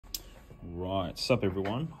Right, sup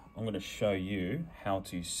everyone. I'm going to show you how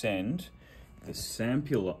to send the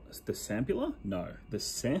sampler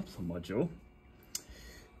module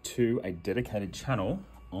to a dedicated channel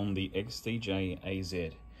on the XDJ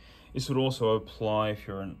AZ. This would also apply if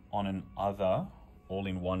you're on an other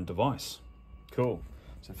all-in-one device. Cool.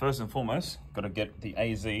 So first and foremost, got to get the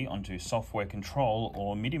AZ onto software control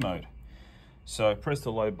or MIDI mode. So press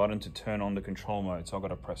the load button to turn on the control mode. So I've got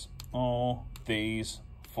to press all these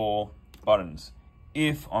 4 buttons.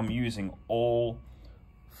 If I'm using all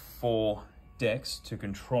 4 decks to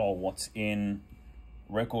control what's in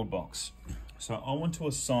rekordbox. So I want to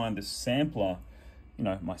assign the sampler,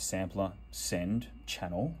 my sampler send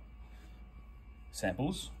channel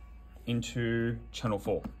samples into channel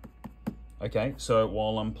 4. Okay, so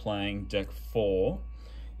while I'm playing deck 4,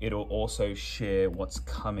 it'll also share what's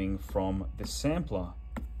coming from the sampler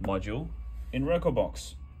module in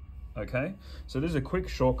rekordbox. Okay, so there's a quick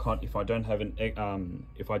shortcut if I don't have an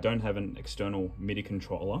external MIDI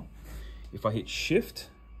controller. If I hit Shift,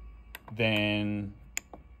 then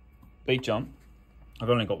beat jump. I've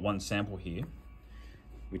only got one sample here,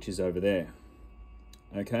 which is over there.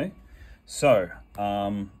 Okay, so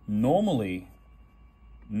normally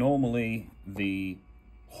the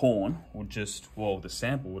horn would the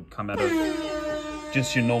sample would come out of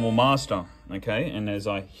just your normal master. Okay, and as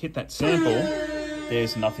I hit that sample,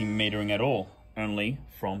 there's nothing metering at all, only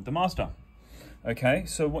from the master. Okay,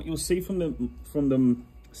 so what you'll see from the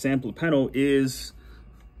sampler panel is,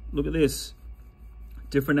 look at this,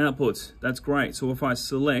 different outputs. That's great. So if I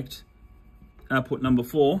select output number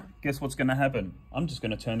 4, guess what's going to happen? I'm just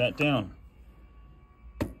going to turn that down.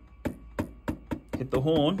 Hit the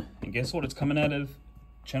horn, and guess what? It's coming out of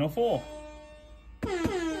channel 4.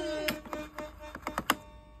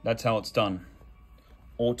 That's how it's done.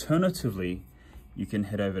 Alternatively, you can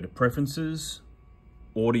head over to Preferences,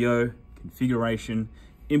 Audio, Configuration,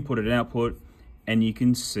 Input and Output, and you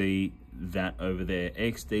can see that over there,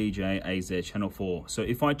 XDJ AZ channel 4. So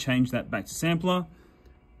if I change that back to sampler,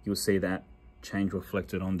 you'll see that change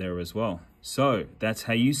reflected on there as well. So that's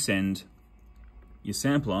how you send your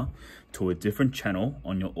sampler to a different channel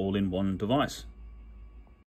on your all-in-one device.